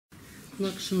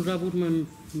Նախ շնորհավորում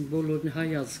եմ բոլոր հայ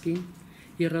ազգին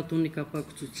եռատոնի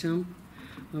կապակցությամբ,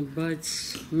 բայց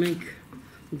մենք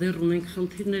դեռ ունենք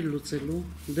խնդիրներ լուծելու,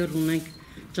 դեռ ունենք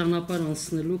ճանապարհ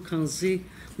անցնելու, քանզի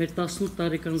մեր 18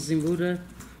 տարեկան զինվորը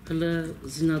հələ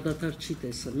զինադադար չի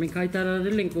տեսել։ Մենք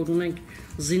հայտարարել ենք, որ ունենք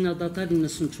զինադադար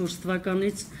 94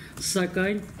 թվականից,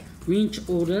 սակայն մինչ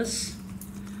օրս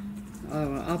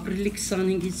ապրիլի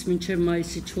 25-ից մինչև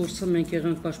մայիսի 4-ը մենք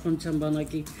եղանք Պաշտպանության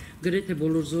բանակի գրեթե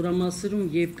բոլոր զորամասերում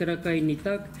եւ կրակայինի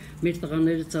տակ մեր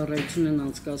տղաները ծառայություն են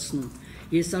անցկացնում։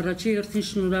 Ես առաջի հերթին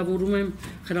շնորհավորում եմ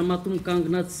խրամատում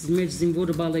կանգնած մեր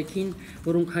զինվորը բալեքին,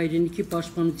 որոնք հայրենիքի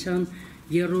պաշտպանության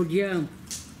երրորդյա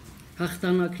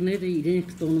հաղթանակները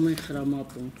իրենք տոնում են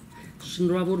խրամատում։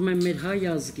 Շնորհավորում եմ մեր հայ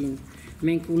ազգին,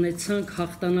 մենք ունեցանք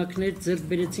հաղթանակներ, ձեռք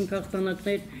բերեցինք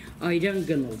հաղթանակներ այրան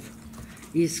գնով։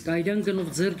 Իսկ այրան գնով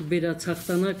ձեռք բերած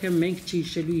հաղթանակը մենք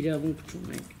չհիշելու իրավունք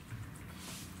չունենք։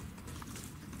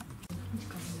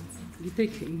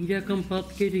 Գիտեք, իրական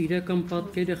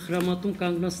պատկերը խրամատում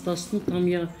կանգնած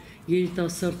 18-ամյա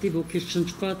երիտասարդի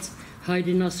ոգեշնչված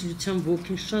հայրենասիրության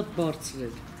ոգին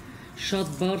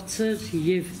շատ բարձր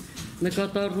եւ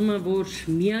նկատառում է, որ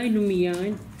միայն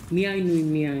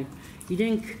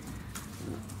իրենք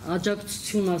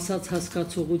աջակցություն ասած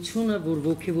հասկացողությունը, որ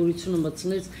ոգևորությունը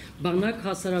մտցնեց բանակ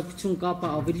հասարակություն կապը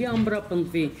ավելի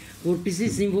ամրապնդվի, որպեսզի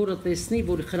զինվորը տեսնի,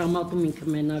 որ խրամատում ինքը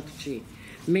մենակ չի։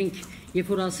 Մենք, երբ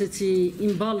որ ասեցի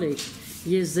իմ բալեք,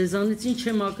 ես ձեզանից ինչ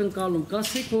եմ ակնկալում,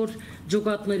 կասեք, որ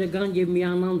ջոկատները գան եւ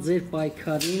միանան ձեր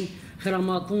պայքարին,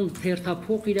 խրամատում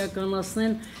թերթափող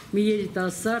իրականացնեն, մի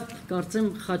երիտասարդ, կարծեմ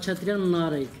Խաչատրյան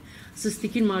Նարեկ,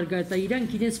 Սստիկին Մարգարիտա,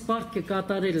 իրանք իրենց պարտքը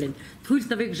կատարել են, թույլ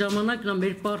տվեք ժամանակն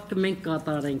մեր պարտքը մենք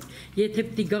կատարենք, եթե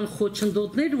պիտի գան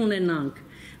խոչընդոտներ ունենանք,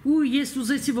 ու ես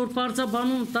ուզեցի, որ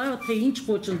պարզաբանում տա, թե ինչ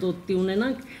խոչընդոտ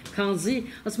ունենանք, քանզի,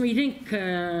 ասում իրենք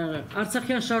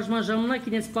Արցախյան շարժման ժամանակ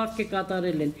իրենց պարտքը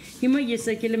կատարել են, հիմա ես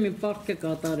եկել եմ իմ պարտքը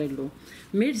կատարելու,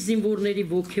 մեր զինվորների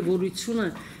ոգևորությունը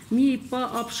մի պա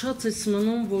ապշած է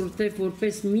մնում, որտեղ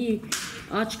որպես մի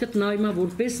աչքդ նայում է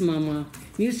որպես մամա,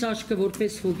 մյուս աչքը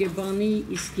որպես հոգեբանի,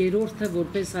 իսկ երրորդը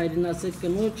որպես հայրենասեր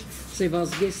կնոջ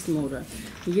սևազգեստ մորը։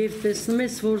 Եվ տեսնում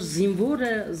ես, որ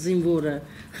զինվորը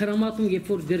խրամատում,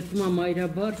 երբ որ գրկում է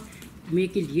մայրաբար,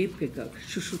 մեկ էլ երբ կգաք,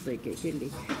 շուշուտ եկեք էլի։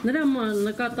 Նրա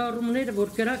նկատառումները,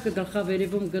 որ կրակը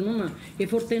գլխավերևում գնում է,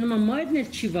 երբ որ տենում է մայրն էլ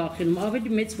չի վախենում,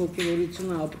 ավելի մեծ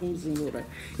ոգևորություն է ապրում զինվորը։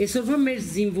 Այսօրվա մեր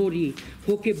զինվորի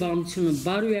հոգեբանությունը,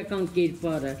 բարոյական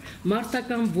կերպարը,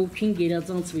 մարտական ոգին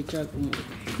գերազանց վիճակում է։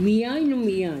 Միայն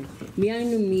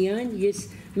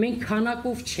մենք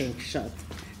քանակով չենք շատ,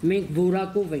 մենք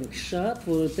որակով ենք շատ,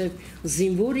 որովհետև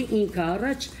զինվորը ինքը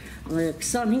առաջ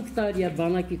 25 տարի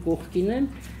բանակի կողքին եմ,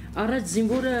 առաջ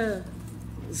զինվորը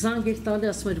զանգ էր տալի,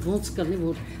 ասում էր ոնց կլինի,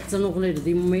 որ ծնողները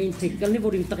դիմում էին, թե կլինի,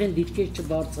 որ իմ տղեն դիրքեր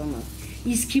չբարձանա։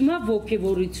 Իսկ հիմա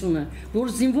ոգևորությունը,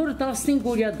 որ զինվորը 15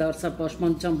 օրյա դարձա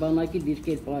Պաշտպանության բանակի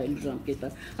դիրքեր պահելու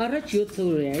ժամկետը, առաջ 7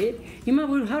 օրյա էր, հիմա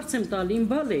որ հարց եմ տալի, իմ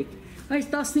բալեք,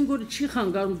 այս 15 օրը չի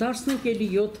խանգարում, դարձնենք էլի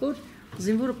 7 օր,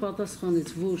 զինվորը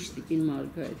պատասխանեց, ոչ տիկին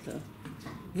Մարգարիտա,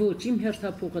 ոչ, իմ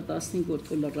հերթափողը 15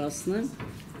 օր լրացնեմ,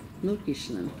 նոր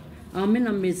կիշնեմ։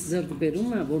 Ամենամեծ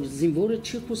ձեռքբերումը, որ զինվորը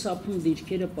չի խուսափում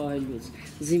դիրքերը պահելուց,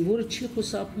 զինվորը չի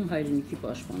խուսափում հայրենիքի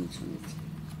պաշտպանությունից։